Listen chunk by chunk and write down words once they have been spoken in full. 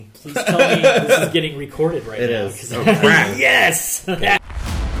Please tell me this is getting recorded right now. It is. Oh, crap. Yes!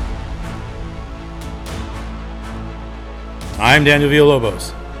 I'm Daniel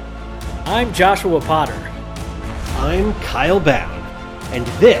Villalobos. I'm Joshua Potter. I'm Kyle Bound, and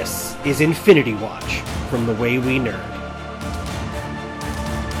this is Infinity Watch from The Way We Nerd.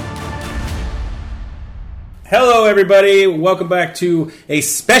 Hello, everybody. Welcome back to a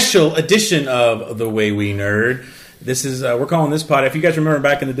special edition of The Way We Nerd. This is we're calling this pod. If you guys remember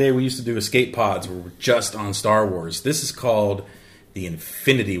back in the day, we used to do escape pods where we're just on Star Wars. This is called the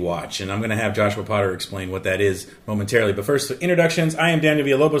Infinity Watch, and I'm going to have Joshua Potter explain what that is momentarily. But first, introductions. I am Daniel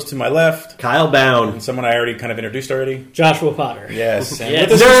Villalobos to my left. Kyle Bound. And someone I already kind of introduced already. Joshua Potter. Yes. And Yes.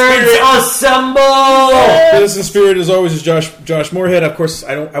 with us in spirit- Nerds assemble! With us in spirit, as always, is Josh Moorhead. Of course,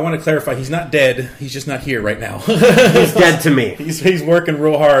 I want to clarify, he's not dead. He's just not here right now. He's dead to me. He's working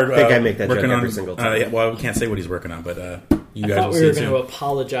real hard. I think I make that working joke every on, single time. yeah, well, we can't say what he's working on, but you I guys thought will we see were it going soon. to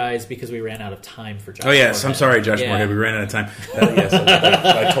apologize because we ran out of time for Josh. Oh, yes. I'm Moorhead. sorry, Josh Yeah. Moorhead. We ran out of time. Yes,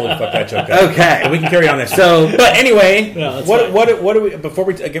 I totally fucked that joke up. Okay. But we can carry on next So- time. But anyway, No, that's what fine. do we, before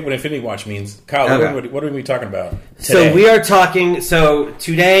we get what Infinity Watch means, Kyle, Okay. what are we talking about So today? we are talking,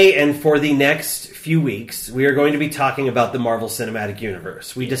 today and for the next few weeks, we are going to be talking about the Marvel Cinematic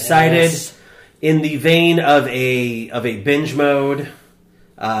Universe. We decided, in the vein of a binge mode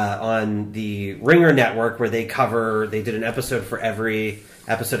on the Ringer Network, where they did an episode for every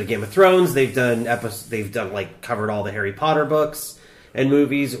episode of Game of Thrones. They've covered all the Harry Potter books and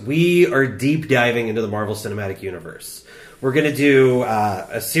movies. We are deep diving into the Marvel Cinematic Universe. We're going to do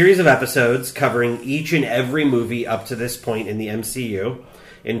a series of episodes covering each and every movie up to this point in the MCU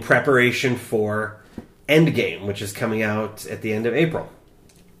in preparation for Endgame, which is coming out at the end of April.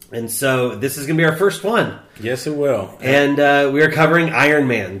 And so this is going to be our first one. Yes, it will. And we are covering Iron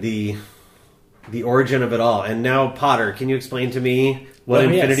Man, the origin of it all. And now, Potter, can you explain to me what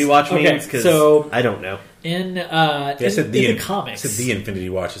Yes. Infinity Watch Okay, means? Because so- I don't know. In the comics. I said the Infinity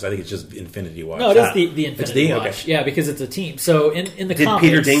Watches. I think it's just Infinity Watch. No, it is the Infinity It's the- Watch. okay. Yeah, because it's a team. So in the Did comics...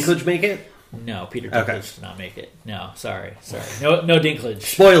 Peter Dinklage make it? No, Peter Okay. Dinklage did not make it. No, sorry. No Dinklage.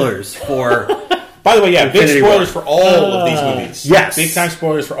 Spoilers for... By the way, yeah, big Infinity spoilers War. for all of these movies. Yes. Big time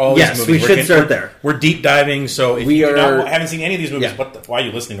spoilers for all Yes, these we movies. should start there. We're deep diving, so if We you are- haven't seen any of these movies, Yeah. why are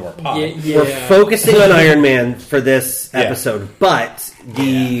you listening to our pod? We're focusing on Iron Man for this Yeah. episode, but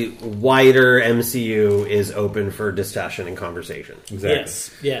the wider MCU is open for discussion and conversation. Exactly.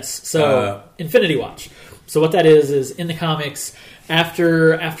 Yes. So Infinity Watch. So what that is in the comics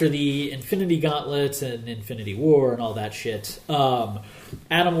after the Infinity Gauntlet and Infinity War and all that shit.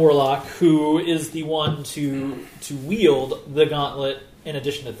 Adam Warlock, who is the one to wield the gauntlet in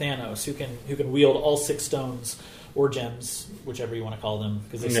addition to Thanos, who can wield all 6 stones or gems, whichever you want to call them,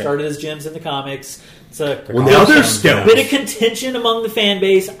 because they started as gems in the comics. It's a Now they're stones. bit of contention among the fan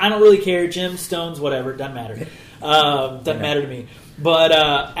base. I don't really care. Gems, stones, whatever. Doesn't matter. Doesn't matter to me. But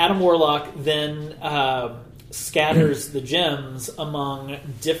Adam Warlock then scatters the gems among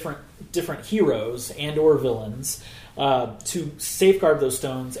different heroes and or villains to safeguard those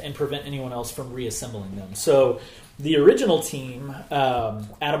stones and prevent anyone else from reassembling them. So the original team,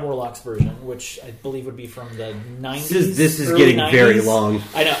 Adam Warlock's version, which I believe would be from the 90s. This is early getting 90s. very long.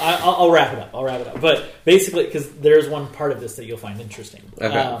 I know. I'll wrap it up. But basically, because there's one part of this that you'll find interesting.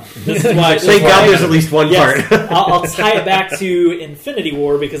 Okay. This is why. Thank God there's at least one Yes, part. I'll tie it back to Infinity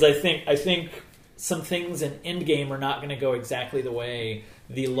War because I think some things in Endgame are not going to go exactly the way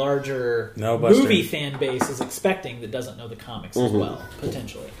the larger No, Buster. movie fan base is expecting that doesn't know the comics as well,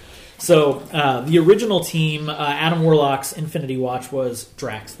 potentially. So the original team, Adam Warlock's Infinity Watch was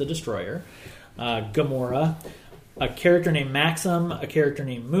Drax the Destroyer, Gamora, a character named Maxim, a character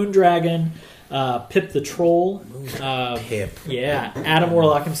named Moondragon, Pip the Troll, Pip. yeah, Adam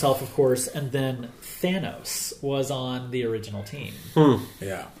Warlock himself, of course, and then Thanos was on the original team.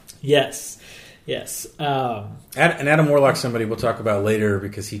 Yeah. Yes. And Adam Warlock, somebody we'll talk about later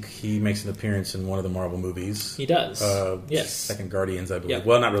because he makes an appearance in one of the Marvel movies. He does. Yes. Second Guardians, I believe. Yep.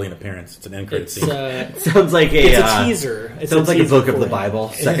 Well, not really an appearance. It's an end credit It's, scene. Sounds like it's a teaser. It's Sounds like a teaser book of for the him. Bible.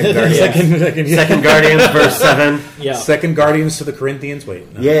 Second Guardians. Second Guardians, verse 7. Yeah. Second Guardians to the Corinthians.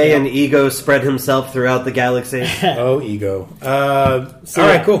 Wait. No. Yay, and ego spread himself throughout the galaxy. Oh, ego. All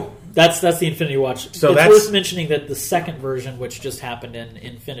right, cool. That's the Infinity Watch. So it's that's- worth mentioning that the second version, which just happened in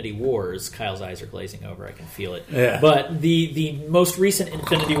Infinity Wars, Kyle's eyes are glazing over. I can feel it. Yeah. But the most recent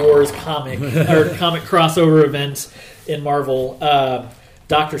Infinity Wars comic or comic crossover event in Marvel,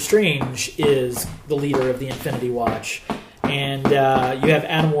 Doctor Strange is the leader of the Infinity Watch, And you have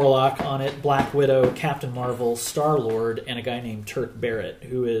Adam Warlock on it, Black Widow, Captain Marvel, Star-Lord, and a guy named Turk Barrett,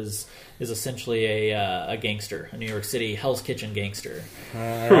 who is essentially a gangster, a New York City Hell's Kitchen gangster.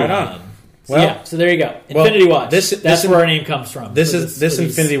 Right on. So there you go. Infinity Watch. That's where our name comes from. This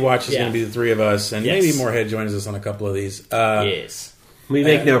Infinity Watch is going to be the three of us, and Yes. maybe Moorhead joins us on a couple of these. Yes. We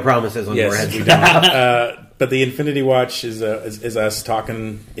make no promises on Yes, Moorhead. we don't. But the Infinity Watch is us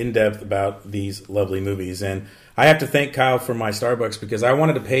talking in depth about these lovely movies, and I have to thank Kyle for my Starbucks because I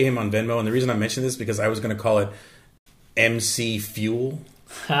wanted to pay him on Venmo, and the reason I mentioned this is because I was going to call it MC Fuel.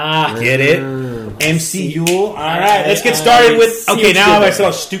 Get it? MC Fuel. All right, let's get started with. Okay, now I saw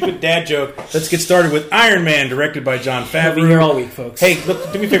a stupid dad joke. Let's get started with Iron Man, directed by Jon We'll be Favreau. here all week, folks. Hey,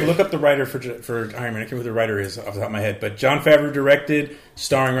 do me a favor. Look up the writer for Iron Man. I can't remember who the writer is off the top of my head, but Jon Favreau directed,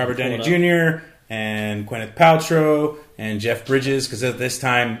 starring Robert Downey Jr. and Gwyneth Paltrow and Jeff Bridges. Because at this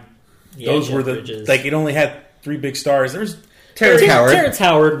time, those Jeff were the Bridges. it only had 3 big stars. There was Terrence Howard. Terrence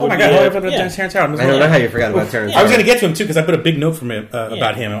Howard. oh my god, I forgot about Terrence Howard. I don't know how you forgot about Terrence I was Howard. going to get to him too because I put a big note from him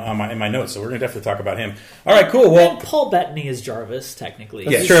about him in my notes, so we're going to definitely talk about him. All right, cool. Well, And Paul Bettany is Jarvis, technically.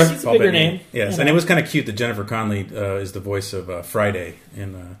 yeah, He's sure. a Paul bigger Bettany. name. Yes, you and know. it was kind of cute that Jennifer Connelly is the voice of Friday.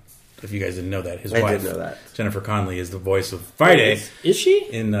 If you guys didn't know that, his I wife did know that. Jennifer Connelly is the voice of Friday Is she?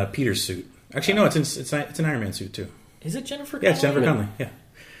 in Peter's suit. Actually, no, it's an Iron Man suit too. Is it Jennifer? Yeah, it's Jennifer Connelly. Yeah.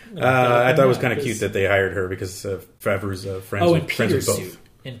 I thought it was kind of cute that they hired her because Favreau's friends Oh, with in friends with Peter's both. suit.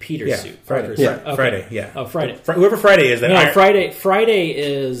 In Peter's Yeah, suit. Friday. Parker's Yeah, suit. Okay. Friday. Yeah. Oh, Friday. Whoever Friday is. That No, Iron- Friday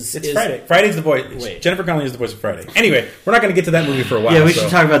is... It's is, Friday. Friday's the voice. Wait. Jennifer Connelly is the voice of Friday. Anyway, we're not going to get to that movie for a while. Yeah, we so- should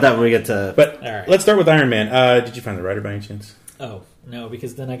talk about that when we get to. But All right. let's start with Iron Man. Did you find the writer by any chance? Oh, no,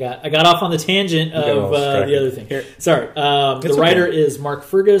 because then I got off on the tangent got of all distracted. the other thing. Here, sorry. The It's writer okay. is Mark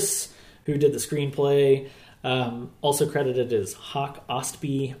Fergus, who did the screenplay. Also credited as Hawk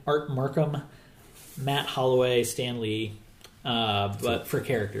Ostby, Art Markham, Matt Holloway, Stan Lee, but for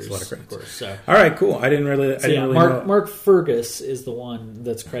characters, a lot of credits. course. So, All right, cool. I didn't really know. Mark Fergus is the one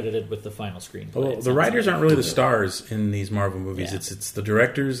that's credited with the final screenplay. Well, It the sounds writers like. aren't really the stars in these Marvel movies. Yeah. It's the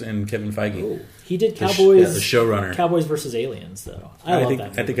directors and Kevin Feige. He did The Cowboys, showrunner. Cowboys versus Aliens, though. I love think that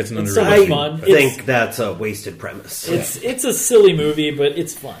movie. I think it's an It's so underrated much movie. fun. I It's- think that's a wasted premise. It's a silly movie, but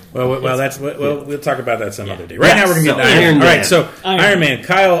it's fun. We'll talk about that some Yeah. other day. Right now, we're going to So, get to Iron Iron Man. All Man. right, so Iron Iron Man. Man.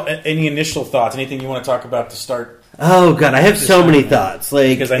 Kyle, any initial thoughts? Anything you want to talk about to start? Oh god, I have so many thoughts. Like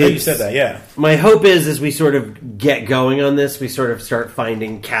Because I know you it's- said that. Yeah. My hope is, as we sort of get going on this, we sort of start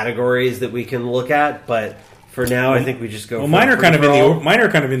finding categories that we can look at. But for now, I think we just go. Well, for mine are kind of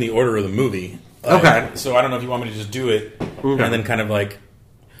free-for-all. in the order of the movie. Okay. So I don't know if you want me to just do it and then kind of like.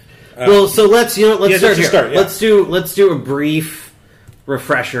 Well, so let's yeah, start let's here. just start, yeah. Let's do a brief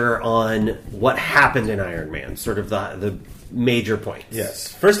refresher on what happened in Iron Man, sort of the major points. Yes.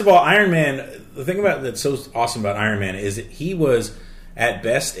 First of all, Iron Man. The thing about that's so awesome about Iron Man is that he was at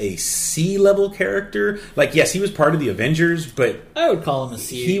best a C-level character. Like, yes, he was part of the Avengers, but I would call him a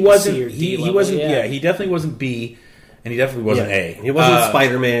C. he wasn't. C or D He level, wasn't. Yeah. He definitely wasn't B, and he definitely wasn't Yeah. A. He wasn't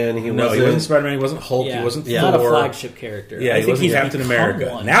Spider-Man. He wasn't Spider-Man. He wasn't Hulk. Yeah. He wasn't He's not a Thor. flagship character. Yeah, I he think wasn't he's Captain become America.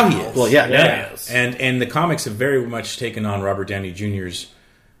 one. Now he is. Well, yeah, now Yeah. he is. And the comics have very much taken on Robert Downey Jr.'s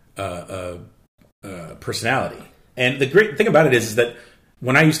personality. And the great thing about it is that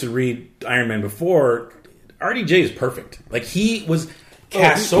when I used to read Iron Man before, RDJ is perfect. Like, he was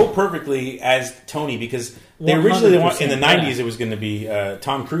cast so perfectly as Tony because they originally in the 90s it was going to be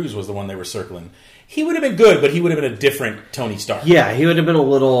Tom Cruise was the one they were circling. He would have been good, but he would have been a different Tony Stark. Yeah, he would have been a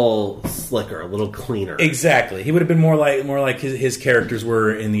little slicker, a little cleaner. Exactly. He would have been more like his characters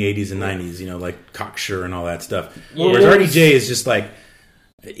were in the 80s and 90s, you know, like Cocksure and all that stuff. Whereas RDJ is just like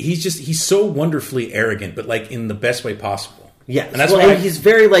he's so wonderfully arrogant, but like in the best way possible. Yeah, and that's well, why and he's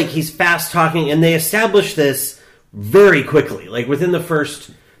very he's fast talking, and they establish this very quickly, like within the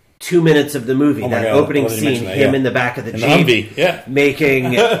first 2 minutes of the movie. Oh my that God, opening I wasn't scene, mentioning that, him yeah. in the back of the In Jeep, the Humvee,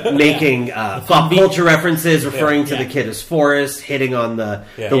 yeah. making pop culture references, referring to Yeah. the kid as Forrest, hitting on the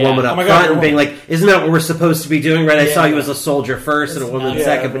Yeah. woman Oh up my God, front, you're and being one. like, "Isn't that what we're supposed to be doing?" Right? I Yeah. saw you as a soldier first and a woman not-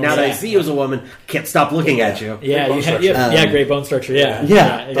 second, but now that I Yeah. see you as a woman, can't stop looking at you. Yeah, bone you structure. great bone structure. Yeah,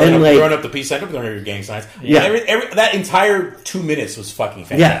 Yeah. exactly. And like- throwing up the peace sign, throwing up your gang signs. Yeah. That entire 2 minutes was fucking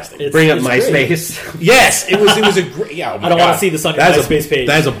Yeah, fantastic. bring up it's MySpace. Yes, it was a great. Yeah, oh my I don't God. want to see this on your That's MySpace page.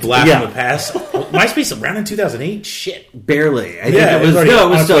 That is a blast Yeah. from the past. MySpace around in 2008. Shit. Barely. I think Yeah, it it was was already no, it on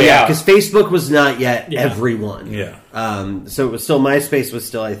was its still way out. because Facebook was not yet Yeah. everyone. Yeah. So it was still MySpace was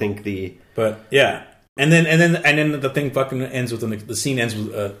still I think the But yeah, and then the thing fucking ends with the scene ends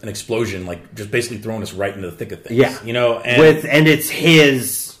with an explosion, like just basically throwing us right into the thick of things. Yeah. you know, and and it's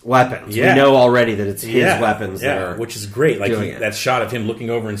his weapons. Yeah. We know already that it's his weapons that yeah, are which is great. Like doing it. that shot of him looking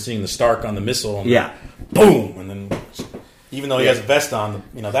over and seeing the Stark on the missile. And Yeah. boom, and then even though he has a vest on,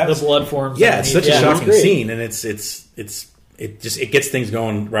 that The blood forms. Yeah, it's such a underneath. shocking scene, and it gets things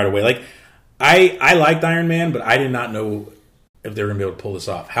going right away. Like I liked Iron Man, but I did not know if they were going to be able to pull this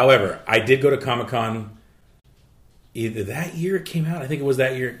off. However, I did go to Comic-Con either that year it came out. I think it was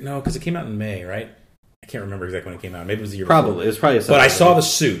that year. No, because it came out in May, right? I can't remember exactly when it came out. Maybe it was the year Probably. before. It was probably But I saw the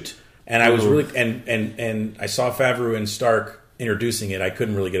suit, and I was really and I saw Favreau and Stark introducing it. I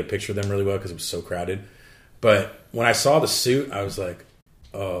couldn't really get a picture of them really well because it was so crowded. But when I saw the suit, I was like,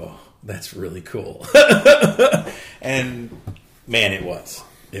 "Oh, that's really cool." And man, it was.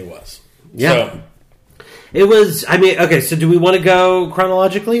 Yeah. So, it was. I mean, okay. So, do we want to go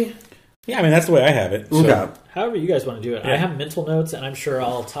chronologically? yeah, I mean that's the way I have it. So, Okay. However you guys want to do it. Yeah. I have mental notes, and I'm sure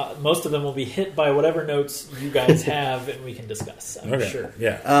most of them will be hit by whatever notes you guys have, and we can discuss. I'm okay. sure.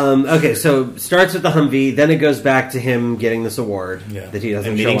 Yeah. Okay, so starts with the Humvee, then it goes back to him getting this award Yeah. that he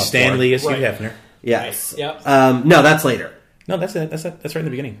doesn't and show meeting up Stan for. Lee as Hugh Right. Hefner. Yes. Right. Yep. No, that's later. No, that's it. That's right in the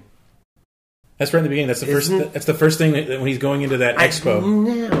beginning. That's right in the beginning. That's the Isn't- first. That's the first thing that, when he's going into that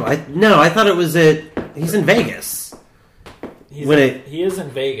expo. No, I thought it was he's in Vegas. He is in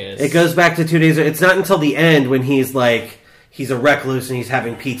Vegas. It goes back to 2 days. It's not until the end when he's a recluse and he's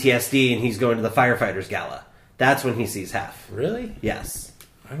having PTSD and he's going to the firefighters gala. That's when he sees Hef. Really? Yes.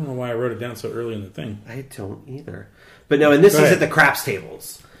 I don't know why I wrote it down so early in the thing. I don't either. But no, and this Go is ahead. at the craps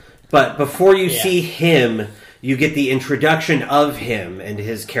tables. But before you Yeah. see him, you get the introduction of him and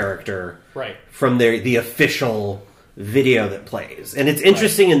his character Right. from the official video that plays. And it's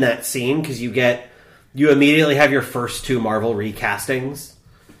interesting in that scene because you immediately have your first two Marvel recastings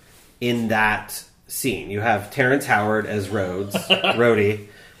in that scene. You have Terrence Howard as Rhodey,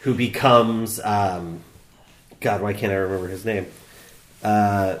 who becomes God, why can't I remember his name?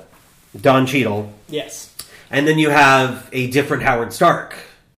 Don Cheadle. Yes. And then you have a different Howard Stark,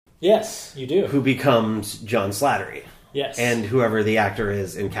 Yes, you do. who becomes John Slattery. Yes. And whoever the actor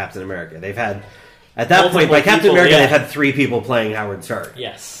is in Captain America. They've had, at that Multiple point, by Captain people, America, yeah. they've had three people playing Howard Stark.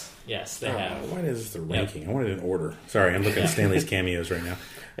 Yes, they have. Why is this the ranking? I wanted an order. Sorry, I'm looking at Stanley's cameos right now.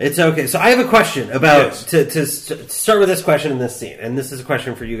 It's okay. So I have a question about, Yes. to start with this question in this scene, and this is a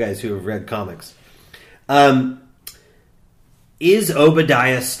question for you guys who have read comics. Is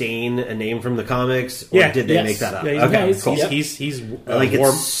Obadiah Stane a name from the comics, or Yeah. did they Yes. make that up? Yeah, he's Okay, nice. cool. Yep. He's Like,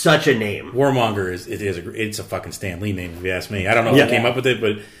 it's such a name. Warmonger it's a fucking Stan Lee name if you ask me. I don't know Yeah. who came up with it,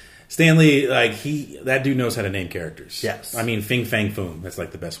 but Stan Lee, that dude knows how to name characters. Yes. I mean Fing Fang Foom, that's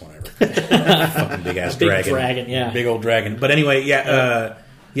like the best one ever. Fucking big ass Big dragon. dragon, yeah. Big old dragon. But anyway,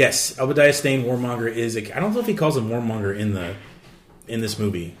 yes, Obadiah Stane, Warmonger is I don't know if he calls him Warmonger in this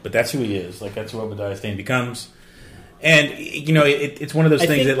movie, but that's who he is. Like that's who Obadiah Stane becomes. And it's one of those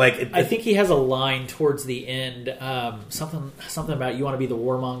things I think he has a line towards the end, something about you want to be the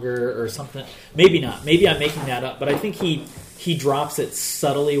warmonger or something. Maybe not. Maybe I'm making that up. But I think he drops it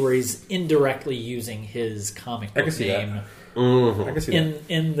subtly where he's indirectly using his comic book can see that. name I can see that.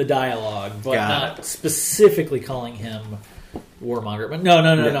 in the dialogue, but Got not specifically calling him warmonger. But no.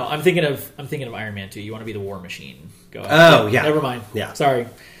 I'm thinking of Iron Man 2. You want to be the war machine. Go ahead. Oh, yeah. Never mind. Yeah. Sorry.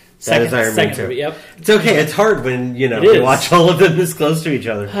 That is Iron Man second 2. movie, yep. It's okay. It's hard when, you is. watch all of them this close to each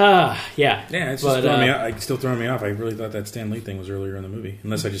other. Yeah. Yeah, it's just But, throwing me off. It's still throwing me off. I really thought that Stan Lee thing was earlier in the movie,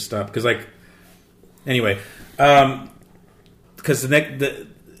 unless I just stopped. Because, anyway, because the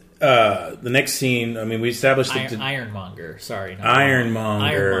next scene, I mean, we established that Ironmonger. Sorry. Not Ironmonger.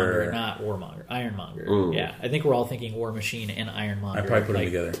 Ironmonger, not Warmonger. Ironmonger. Yeah. I think we're all thinking War Machine and Ironmonger. I probably put them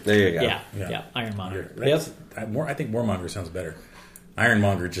together. There you go. Yeah. Ironmonger. I think Warmonger sounds better.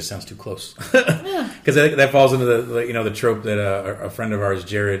 Ironmonger just sounds too close because I think that falls into the trope that a friend of ours,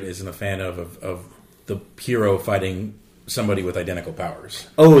 Jared, isn't a fan of the hero fighting somebody with identical powers.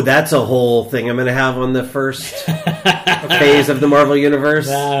 Oh, that's a whole thing I'm going to have on the first phase of the Marvel Universe.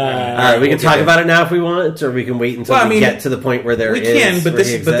 All right, we can talk about it now if we want, or we can wait until we get to the point where there we is. can, but where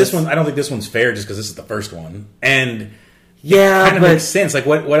he this exists. one, I don't think this one's fair just because this is the first one, and yeah, kind of makes sense. Like,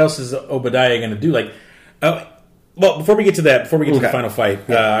 what else is Obadiah going to do? Like, well, before we get to that, to the final fight,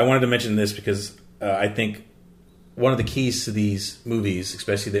 I wanted to mention this because I think one of the keys to these movies,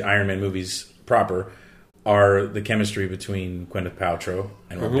 especially the Iron Man movies proper, are the chemistry between Gwyneth Paltrow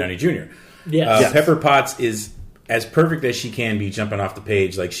and Robert Downey Jr. Yes. Pepper Potts is as perfect as she can be jumping off the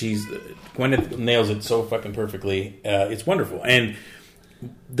page. Like Gwyneth nails it so fucking perfectly. It's wonderful. And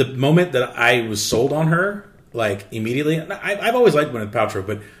the moment that I was sold on her, like immediately, I've always liked Gwyneth Paltrow,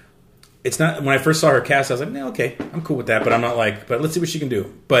 but it's not. When I first saw her cast, I was like, no, okay, I'm cool with that, but I'm not like, but let's see what she can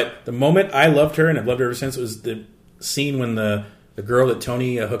do. But the moment I loved her, and I've loved her ever since, was the scene when the girl that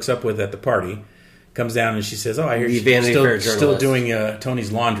Tony hooks up with at the party comes down and she says, "Oh, I hear The she's Vanity Fair still journalist. doing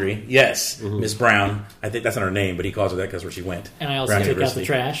Tony's laundry." Yes, Miss Brown. I think that's not her name, but he calls her that because where she went. And I also Brown take out University. the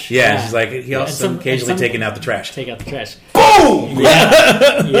trash. Yeah, she's like he And also occasionally taking out the trash. Take out the trash. Boom!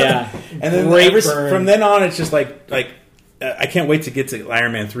 Yeah. And then Great burn. from then on, it's just like I can't wait to get to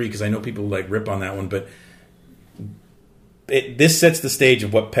Iron Man 3 because I know people like rip on that one, but this sets the stage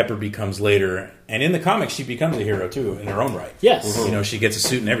of what Pepper becomes later. And in the comics, she becomes a hero too in her own right. Yes. You know, she gets a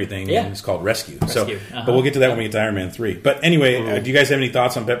suit and everything, Yeah. and it's called Rescue. Rescue, But we'll get to that when we get to Iron Man 3. But anyway, do you guys have any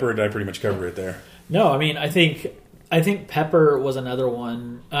thoughts on Pepper, or did I pretty much cover it there? No, I mean, I think Pepper was another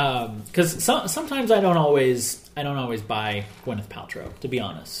one because sometimes I don't always buy Gwyneth Paltrow, to be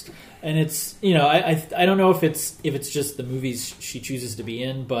honest. And it's I don't know if it's just the movies she chooses to be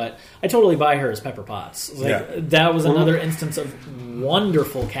in, but I totally buy her as Pepper Potts. That was another instance of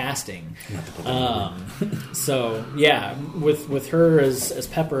wonderful casting. So yeah, with her as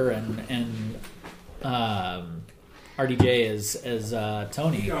Pepper and RDJ as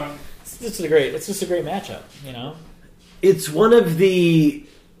Tony, it's just a great matchup. It's one of the...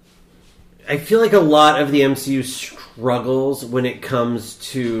 I feel like a lot of the MCU struggles when it comes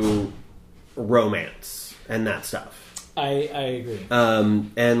to romance and that stuff. I agree.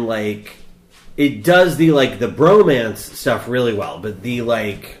 And like it does the bromance stuff really well, but the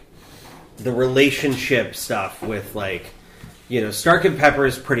relationship stuff with Stark and Pepper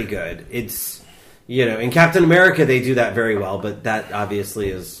is pretty good. It's in Captain America they do that very well, but that obviously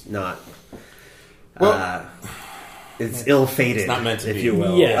is not it's ill-fated. It's not meant to if be. you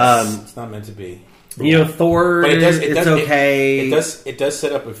will. Yes. It's not meant to be. Thor. But it's okay. It does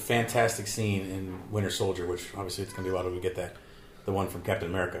set up a fantastic scene in Winter Soldier, which obviously it's going to be a lot of we get that, the one from Captain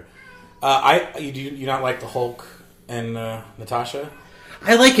America. You not like the Hulk and Natasha?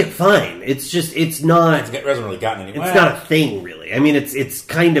 I like it fine. It's just it hasn't really gotten anywhere. It's not a thing, really. I mean, it's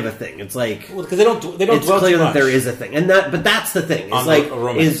kind of a thing. It's like because they don't. It's dwell clear too that much. there is a thing, but that's the thing. It's On like a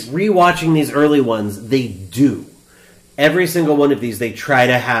romance. is rewatching these early ones. They do. Every single one of these, they try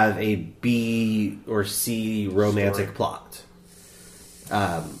to have a B or C romantic plot.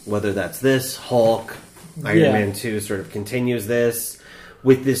 Whether that's this, Hulk, Iron Man 2 sort of continues this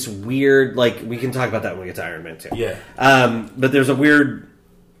with this weird, we can talk about that when we get to Iron Man 2. Yeah. But there's a weird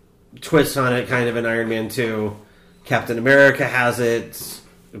twist on it, kind of in Iron Man 2. Captain America has it,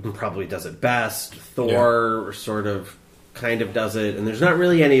 probably does it best. Thor sort of, kind of does it. And there's not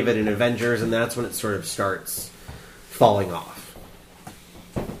really any of it in Avengers, and that's when it sort of starts falling off.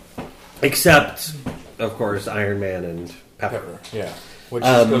 Except, of course, Iron Man and Pepper. Yeah. Which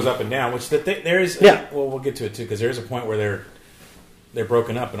just goes up and down. Which there is. Yeah. Well, we'll get to it too because there is a point where they're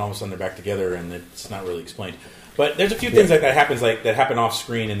broken up and all of a sudden they're back together and it's not really explained. But there's a few things that happen off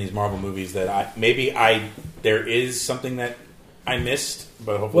screen in these Marvel movies that there is something that I missed,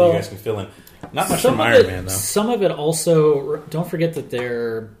 but hopefully you guys can fill in. Not much from Iron Man though. Some of it also. Don't forget that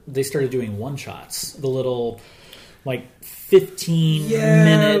they started doing one shots. The little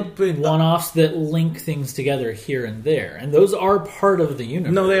 15-minute one-offs that link things together here and there, and those are part of the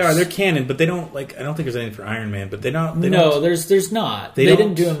universe. No, they are. They're canon, but they don't I don't think there's anything for Iron Man. But there's not. They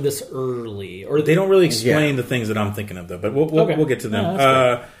didn't do them this early, or they don't really explain the things that I'm thinking of though. But we'll get to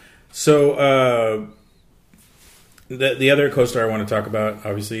them. The other co-star I want to talk about,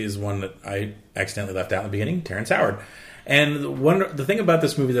 obviously, is one that I accidentally left out in the beginning, Terrence Howard. And the thing about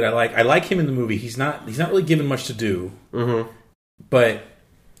this movie that I like him in the movie. He's not really given much to do, but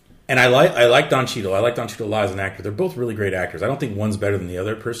I like Don Cheadle. I like Don Cheadle a lot as an actor. They're both really great actors. I don't think one's better than the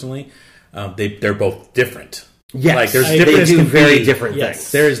other personally. They're both different. Yes, they do very different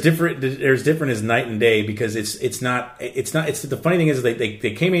things. There's different as night and day because it's the funny thing is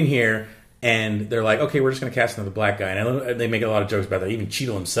they came in here and they're like, okay, we're just going to cast another black guy, and they make a lot of jokes about that. Even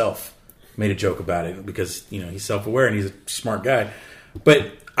Cheadle himself made a joke about it because he's self-aware and he's a smart guy.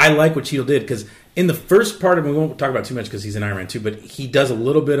 But I like what Cheadle did because in the first part of it, we won't talk about too much because he's in Iron Man 2, but he does a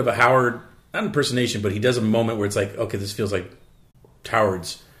little bit of a Howard, not impersonation, but he does a moment where it's like, okay, this feels like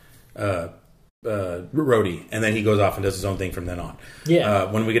Howard's roadie, and then he goes off and does his own thing from then on.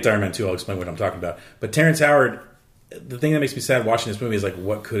 When we get to Iron Man 2, I'll explain what I'm talking about. But Terrence Howard, the thing that makes me sad watching this movie is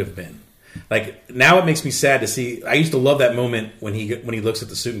what could have been. Now it makes me sad to see. I used to love that moment when he looks at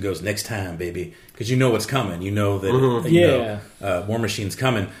the suit and goes, "Next time, baby," because you know what's coming. You know that War Machine's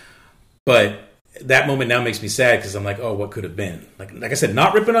coming. But that moment now makes me sad because I'm like, oh, what could have been? Like I said,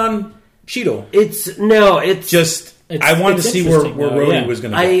 not ripping on Cheadle. It's just I wanted to see where Rhodey was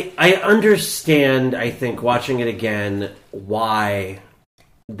going to go. I understand. I think watching it again why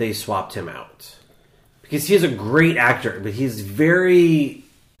they swapped him out because he's a great actor, but he's very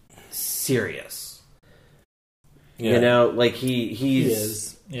serious. Yeah. He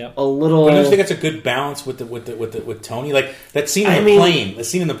is. Yeah. a little. But don't you think that's a good balance with Tony? Like that scene in plane. The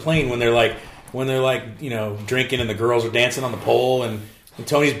scene in the plane when they're like drinking and the girls are dancing on the pole and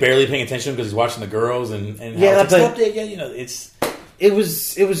Tony's barely paying attention because he's watching the girls and it's. It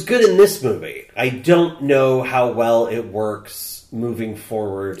was good in this movie. I don't know how well it works moving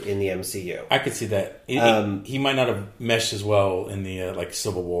forward in the MCU. I could see that. He might not have meshed as well in the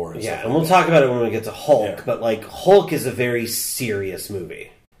Civil War. And we'll talk about it when we get to Hulk. Yeah. But Hulk is a very serious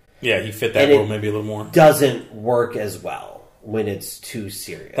movie. Yeah, he fit that role maybe a little more. Doesn't work as well when it's too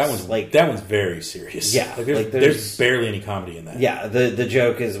serious. That one's very serious. Yeah, there's barely any comedy in that. Yeah, the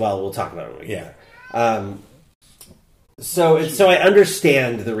joke is we'll talk about it when we get there. So I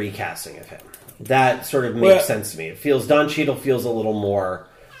understand the recasting of him. That sort of makes sense to me. It feels Don Cheadle feels a little more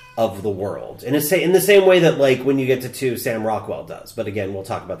of the world in the same way that when you get to 2, Sam Rockwell does. But again, we'll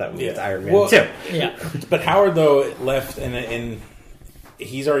talk about that when we get to Iron Man 2. Yeah, but Howard though left and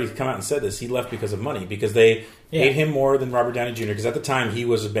he's already come out and said this. He left because of money because they paid him more than Robert Downey Jr. Because at the time he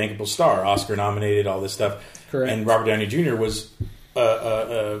was a bankable star, Oscar nominated, all this stuff. Correct. And Robert Downey Jr. was not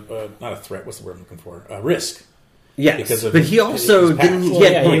a threat. What's the word I'm looking for? A risk. Yes, but he also didn't.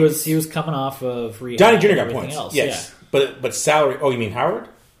 He was coming off of rehab. Downey Jr. got points. Else. Yes, but salary. Oh, you mean Howard?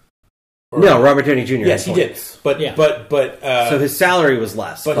 No, Robert Downey Jr. Yes, he did. But so his salary was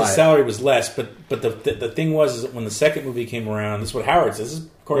less. But his salary was less. But the thing was is when the second movie came around, this is what Howard says. This is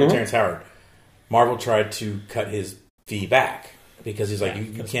according to Terrence Howard. Marvel tried to cut his fee back because he's like,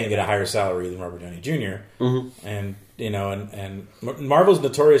 you can't get a higher salary than Robert Downey Jr. And and Marvel's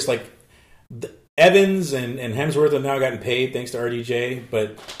notorious Evans and Hemsworth have now gotten paid thanks to RDJ,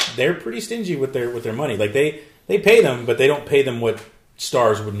 but they're pretty stingy with their money. They pay them, but they don't pay them what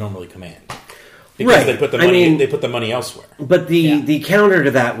stars would normally command because they put the money they put the money elsewhere. But the counter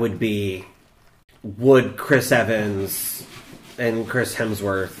to that would be, would Chris Evans and Chris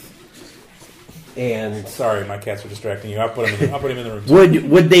Hemsworth and sorry, my cats are distracting you. I'll put him in the room.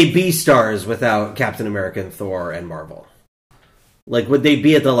 Would they be stars without Captain America and Thor and Marvel? Would they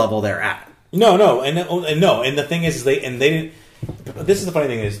be at the level they're at? No, and the thing is they didn't. This is the funny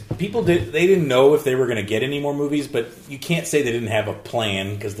thing is they didn't know if they were going to get any more movies, but you can't say they didn't have a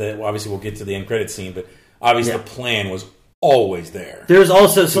plan because obviously we'll get to the end credit scene, but obviously the plan was always there. There's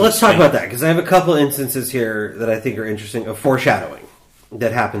also let's talk about that because I have a couple instances here that I think are interesting of foreshadowing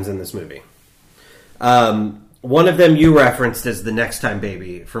that happens in this movie. One of them you referenced as the Next Time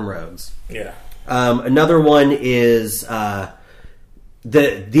Baby from Rhodes. Yeah. Another one is.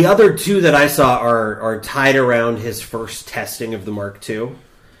 The other two that I saw are tied around his first testing of the Mark II,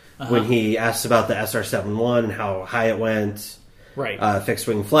 when he asks about the SR-71 and how high it went, fixed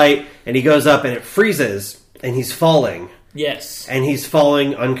wing flight, and he goes up and it freezes and he's falling. Yes, and he's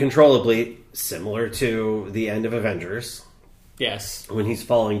falling uncontrollably, similar to the end of Avengers. Yes, when he's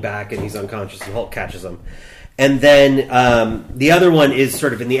falling back and he's unconscious and Hulk catches him. And then the other one is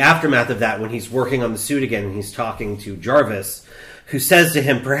sort of in the aftermath of that when he's working on the suit again and he's talking to Jarvis, who says to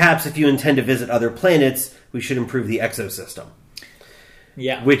him, perhaps if you intend to visit other planets, we should improve the exosystem.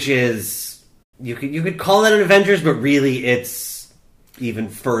 Yeah. Which is, you could call that an Avengers, but really it's even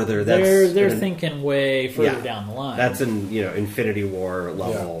further. They're thinking way further down the line. That's an Infinity War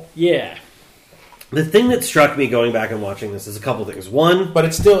level. Yeah. The thing that struck me going back and watching this is a couple things. One, but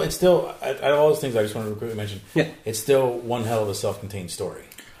it's still out of all those things I just wanted to quickly mention. Yeah. It's still one hell of a self-contained story.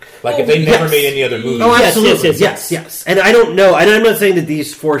 If they never made any other movies. Oh, absolutely. Yes. And I don't know, and I'm not saying that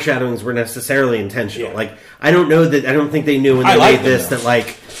these foreshadowings were necessarily intentional. Yeah. I don't know that, I don't think they knew when they made this that,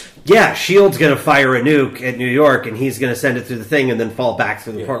 S.H.I.E.L.D.'s going to fire a nuke at New York, and he's going to send it through the thing and then fall back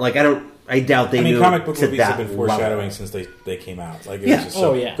through the port. I doubt they knew. Comic book movies have been foreshadowing level. since they came out. Go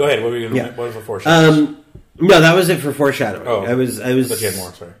ahead. What was the foreshadowing? No, that was it for foreshadowing. Oh, I was. But you had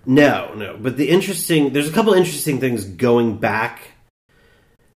more. Sorry. No. But there's a couple interesting things going back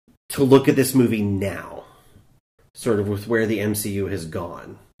to look at this movie now, sort of with where the MCU has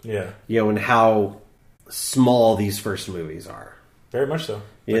gone. Yeah. And how small these first movies are. Very much so.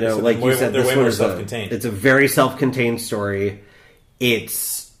 Like you said, they're this way more self-contained. It's a very self-contained story.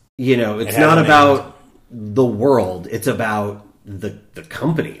 It's it's not about the world. It's about the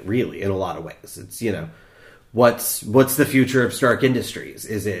company, really, in a lot of ways. It's what's the future of Stark Industries?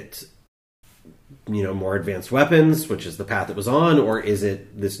 Is it more advanced weapons, which is the path it was on, or is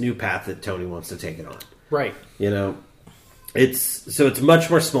it this new path that Tony wants to take it on? Right. It's much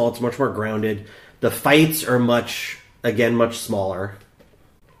more small. It's much more grounded. The fights are much smaller.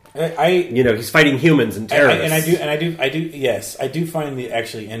 He's fighting humans and terrorists. I do find the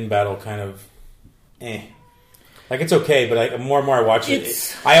actually end battle kind of Like it's okay, but more and more I watch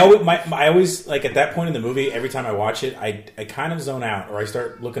it. I always like at that point in the movie. Every time I watch it, I kind of zone out, or I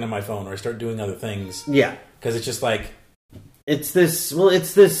start looking at my phone, or I start doing other things. Yeah, because it's just like it's this. Well,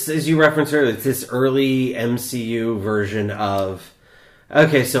 it's this as you referenced earlier. It's this early MCU version of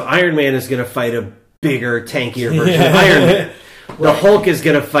okay. So Iron Man is going to fight a bigger, tankier version of Iron Man. The Hulk is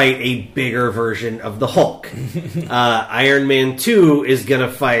going to fight a bigger version of the Hulk. Iron Man 2 is going to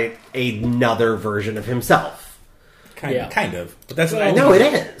fight another version of himself. Kind of. But that's no, it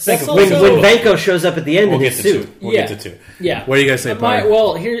is. That's when Vanko shows up at the end in his suit. We'll get to 2. Yeah. What do you guys say, Paul?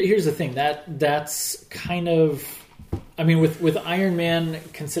 Well, here's the thing. That's kind of... I mean, with Iron Man,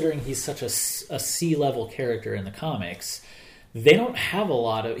 considering he's such a C-level character in the comics... They don't have a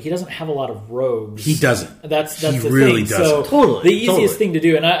lot of. He doesn't have a lot of rogues. He doesn't. That's he the really thing. doesn't. So totally. The easiest thing to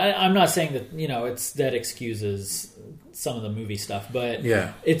do, and I'm not saying that that excuses some of the movie stuff, but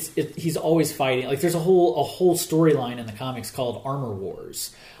yeah, he's always fighting. Like there's a whole storyline in the comics called Armor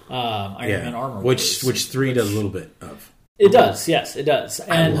Wars, Iron Man Armor Wars, which 3 does a little bit of. It does, yes, it does.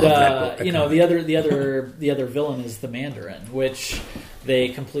 And the other villain is the Mandarin, which they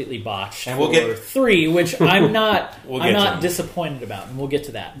completely botched. And we'll get 3, which I'm not disappointed about, and we'll get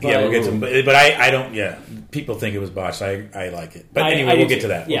to that. But, we'll get to them. But I don't. Yeah, people think it was botched. I like it. But anyway, we'll get to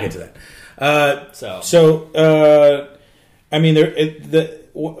that. Yeah. We'll get to that. I mean,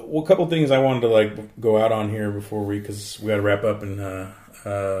 a couple things I wanted to like go out on here before because we got to wrap up and.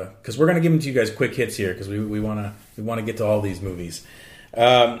 Because we're going to give them to you guys quick hits here because we want to get to all these movies.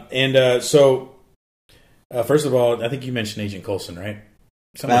 So first of all, I think you mentioned Agent Coulson, right?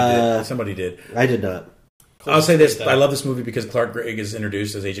 Somebody did. I did not. I'll say this: I love this movie because Clark Gregg is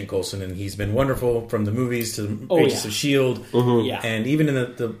introduced as Agent Coulson, and he's been wonderful from the movies to Agents of S.H.I.E.L.D. Mm-hmm. Yeah. And even in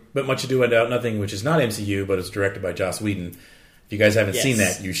the But Much Ado About Nothing, which is not MCU, but it's directed by Joss Whedon. If you guys haven't seen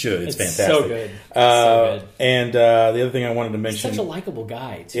that, you should. It's fantastic. So good. So good. And the other thing I wanted to mention... Such a likable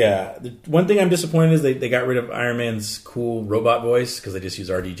guy, too. Yeah. The one thing I'm disappointed is they got rid of Iron Man's cool robot voice because they just use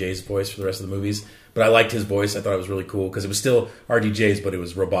RDJ's voice for the rest of the movies. But I liked his voice. I thought it was really cool because it was still RDJ's, but it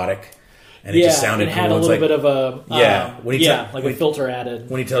was robotic. And it just sounded cool. It had a little bit of a... a filter added.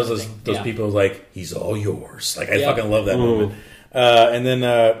 When he tells those people, like, he's all yours. Like, I fucking love that moment. And then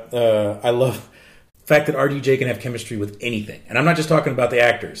I love... fact that RDJ can have chemistry with anything, and I'm not just talking about the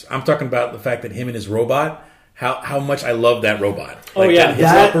actors. I'm talking about the fact that him and his robot, how much I love that robot.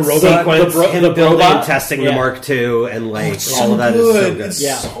 That robot, sequence, him building and testing the Mark II, and all of that is so good.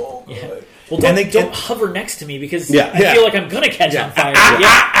 It's so good. Yeah. Well, don't hover next to me because I feel like I'm gonna catch on fire.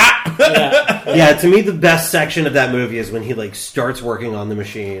 To me, the best section of that movie is when he starts working on the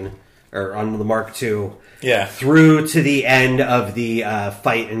machine or on the Mark II. Yeah, through to the end of the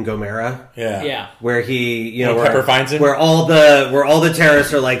fight in Gomera. Yeah, where he, where Pepper finds him, where all the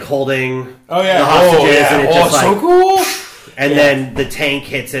terrorists are holding the hostages, and it's just so cool. And then the tank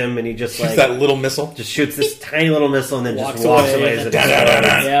hits him, and he just shoots that little missile, just shoots this tiny little missile, and then walks away.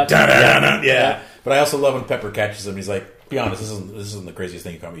 Yeah, but I also love when Pepper catches him. He's like, "Be honest, this isn't the craziest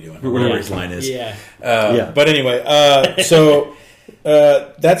thing you caught me doing." Whatever his line is. But anyway, so.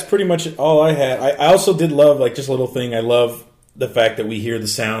 That's pretty much all I had. I also did love, just a little thing. I love the fact that we hear the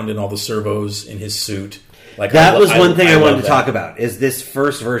sound and all the servos in his suit. That was one thing I wanted to talk about, is this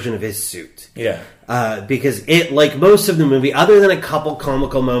first version of his suit. Yeah. Because it, like most of the movie, other than a couple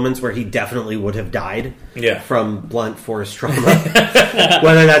comical moments where he definitely would have died from blunt force trauma,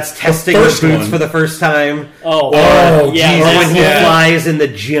 whether that's testing the boots for the first time, or when he flies in the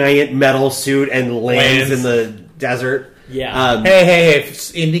giant metal suit and lands in the desert. Yeah. Hey!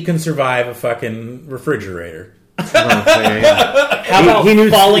 If Indy can survive a fucking refrigerator. How about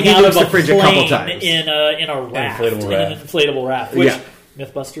falling out of a plane in a raft, in an inflatable raft, which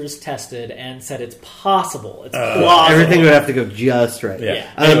Mythbusters tested and said it's possible. It's plausible. Everything would have to go just right. Yeah.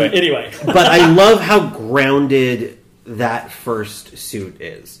 Anyway. But I love how grounded that first suit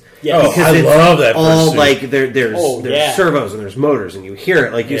is. Yeah, because I love that. All there's servos and there's motors, and you hear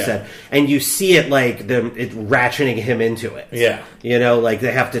it like you said, and you see it it ratcheting him into it. Yeah,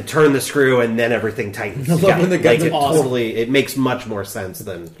 they have to turn the screw and then everything tightens. When the guy's awesome. It makes much more sense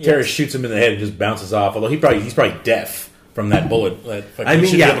than Terrence shoots him in the head and just bounces off. Although he's probably deaf from that bullet.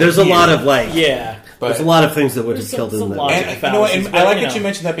 There's a lot of there's a lot of things that would have killed him. And I like that you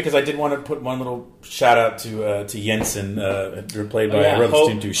mentioned that because I did want to put one little shout out to Jensen, played by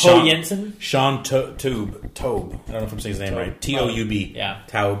Ho Jensen, Sean Toub. I don't know if I'm saying his name right. Toub. Yeah,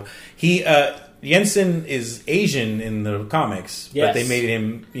 Taub. He Jensen is Asian in the comics, but Yes. they made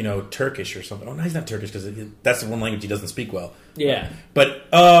him, Turkish or something. Oh, no, he's not Turkish because that's the one language he doesn't speak well. Yeah. But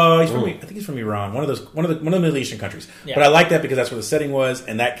I think he's from Iran, one of the Middle Eastern countries. Yeah. But I like that because that's where the setting was,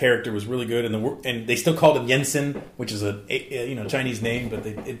 and that character was really good. And they still called him Jensen, which is a Chinese name, but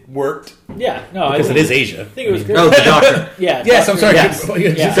it worked Yeah. No, because it is Asia. I think it was good. Oh, the doctor. Yeah. Yes, I'm sorry. Yes.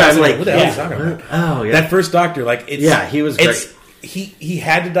 Yeah. So I'm like, what the hell yeah. is he talking about? Oh, yeah. That first doctor, He was great. He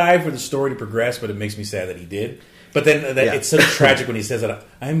had to die for the story to progress, but it makes me sad that he did. But then it's so tragic when he says that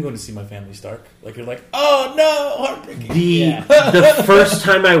I'm going to see my family Stark. Like you're like, oh no, heartbreaking. The first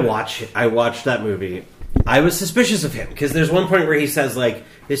time I watched that movie, I was suspicious of him because there's one point where he says like,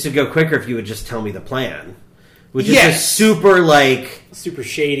 "This would go quicker if you would just tell me the plan," which is just super super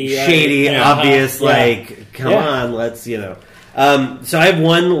shady, obvious. Yeah. Like, come on, let's So I have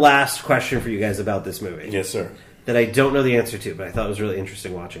one last question for you guys about this movie. Yes, sir. That I don't know the answer to, but I thought it was really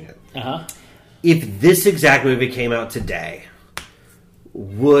interesting watching it. Uh-huh. If this exact movie came out today,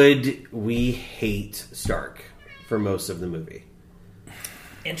 would we hate Stark for most of the movie?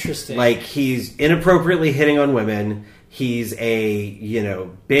 Interesting. Like, he's inappropriately hitting on women. He's a,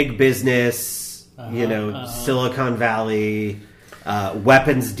 big business, Silicon Valley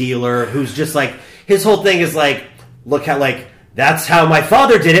weapons dealer who's just like, his whole thing is like, look how, that's how my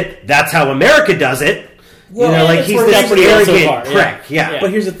father did it. That's how America does it. Well, he's it's worked this out pretty well so arrogant far, prick. Yeah. But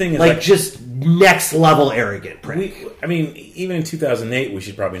here's the thing: is just next level arrogant prick. Even in 2008, we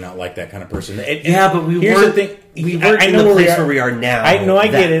should probably not like that kind of person. But here's the thing: we weren't in the place where we are now. I know, I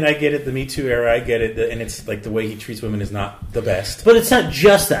get it. The Me Too era, I get it, and it's like the way he treats women is not the best. But it's not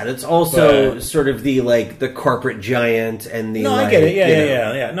just that; it's also sort of the the corporate giant and the. No, I get it.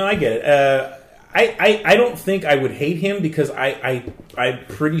 Yeah. No, I get it. I don't think I would hate him because I'm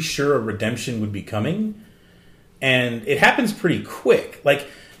pretty sure a redemption would be coming. And it happens pretty quick.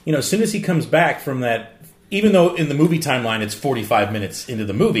 As soon as he comes back from that, even though in the movie timeline it's 45 minutes into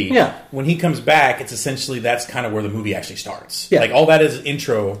the movie, when he comes back, it's essentially that's kind of where the movie actually starts. Yeah. All that is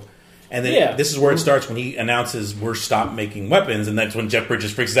intro, and then this is where it starts when he announces we're stopped making weapons, and that's when Jeff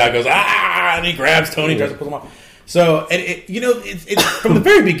Bridges freaks out, goes and he grabs Tony, tries to pull him off. So, it's from the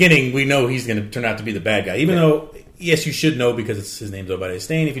very beginning we know he's going to turn out to be the bad guy, even though. Yes, you should know because his name's Obadiah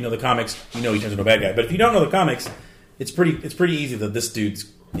Stane. If you know the comics, you know he turns into a bad guy. But if you don't know the comics, it's pretty easy that this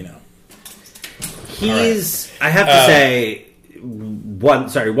dude's, He's. Right. I have to say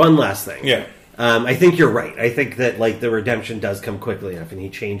one last thing. Yeah. I think you're right. I think that the redemption does come quickly enough, and he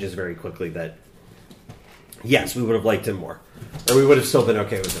changes very quickly. That yes, we would have liked him more, or we would have still been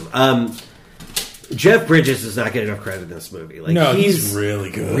okay with him. Jeff Bridges does not get enough credit in this movie. No, he's really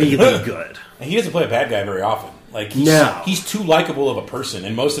good. Really good. And he doesn't play a bad guy very often. He's too likable of a person,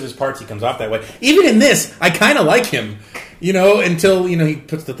 and most of his parts he comes off that way. Even in this, I kind of like him, until he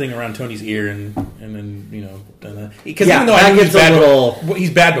puts the thing around Tony's ear, and then because even though I knew he's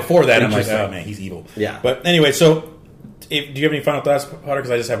bad before that, I'm like, oh man, he's evil. Yeah. But anyway, so. Do you have any final thoughts, Potter?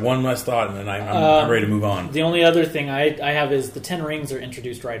 Because I just have one last thought, and then I'm ready to move on. The only other thing I have is the Ten Rings are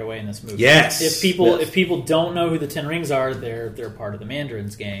introduced right away in this movie. Yes. If people don't know who the Ten Rings are, they're part of the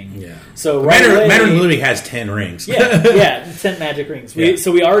Mandarin's gang. Yeah. So Mandarin literally has 10 rings. Yeah, 10 magic rings. Yeah.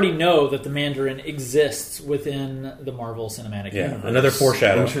 So we already know that the Mandarin exists within the Marvel Cinematic Universe. Another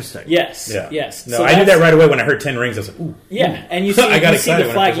foreshadow. Interesting. Yes. Yeah. Yes. No, I knew that right away when I heard 10 rings. I was like, ooh. Yeah, and you see, I got you see excited the when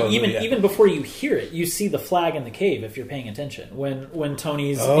I flag first saw the movie, even before you hear it. You see the flag in the cave if you're paying attention when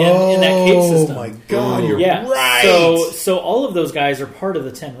Tony's in that cave system. Oh my god, you're right. So all of those guys are part of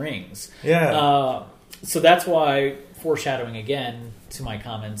the Ten Rings. Yeah. So that's why, foreshadowing again to my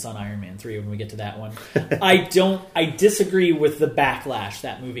comments on Iron Man 3 when we get to that one, I disagree with the backlash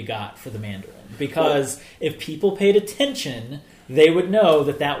that movie got for the Mandarin, because if people paid attention, they would know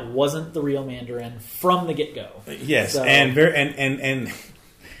that wasn't the real Mandarin from the get-go. Yes, so, and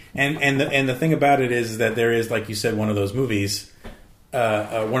the thing about it is that there is, like you said, one of those movies,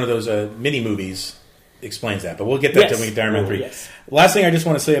 one of those mini movies explains that. But we'll get that till we get to Iron Man 3. Yes. Last thing I just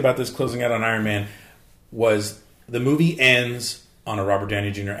want to say about this closing out on Iron Man was the movie ends on a Robert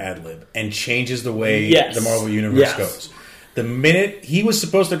Downey Jr. ad-lib and changes the way the Marvel Universe goes. The minute he was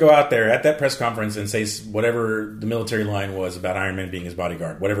supposed to go out there at that press conference and say whatever the military line was about Iron Man being his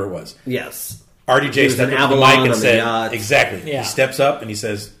bodyguard, whatever it was. Yes. RDJ stepped up to the mic and said, exactly. Yeah. He steps up and he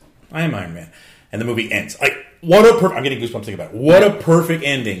says, I am Iron Man. And the movie ends. I'm getting goosebumps thinking about it. What a perfect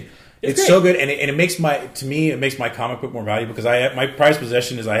ending. It's so good, and it makes my comic book more valuable, because my prized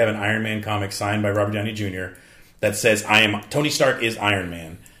possession is I have an Iron Man comic signed by Robert Downey Jr. that says Tony Stark is Iron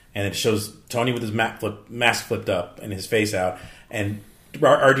Man, and it shows Tony with his mask flipped up and his face out, and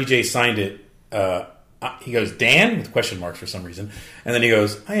RDJ signed it he goes, Dan, with question marks for some reason. And then he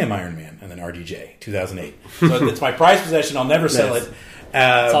goes, I am Iron Man. And then RDJ, 2008. So it's my prized possession. I'll never sell it.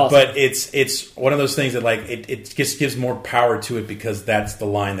 Awesome. But it's one of those things that like it just gives more power to it because that's the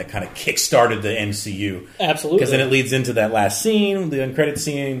line that kind of kick-started the MCU. Absolutely. Because then it leads into that last scene, the uncredited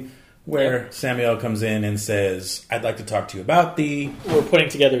scene, where Samuel comes in and says, I'd like to talk to you about We're putting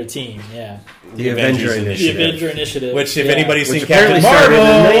together a team, The Avenger The Avenger Initiative. Which, if anybody's seen apparently Captain started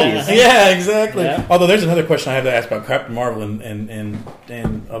Marvel... in the 90s. Yeah, exactly. Yeah. Although there's another question I have to ask about Captain Marvel, and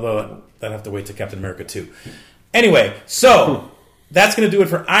although I'd have to wait to Captain America 2. Anyway, so... That's going to do it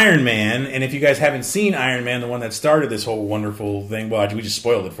for Iron Man. And if you guys haven't seen Iron Man, the one that started this whole wonderful thing, well, we just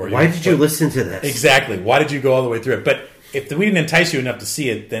spoiled it for you. Why did you listen to this? Exactly. Why did you go all the way through it? But if we didn't entice you enough to see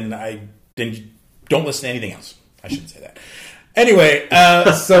it, then don't listen to anything else. I shouldn't say that. Anyway,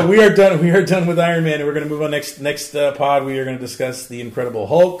 so we are done. We are done with Iron Man, and we're going to move on next pod. We are going to discuss the Incredible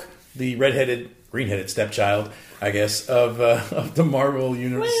Hulk, the green-headed stepchild, I guess, of the Marvel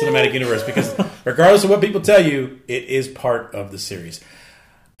Cinematic Universe. Because regardless of what people tell you, it is part of the series.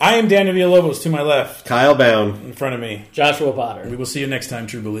 I am Daniel Villalobos. To my left, Kyle Bound. in front of me, Joshua Potter. We will see you next time,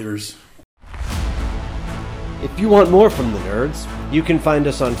 true believers. If you want more from the nerds, you can find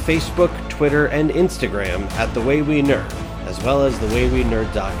us on Facebook, Twitter, and Instagram at The Way We Nerd, as well as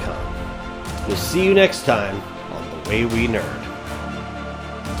thewaywinerd.com. We'll see you next time on The Way We Nerd.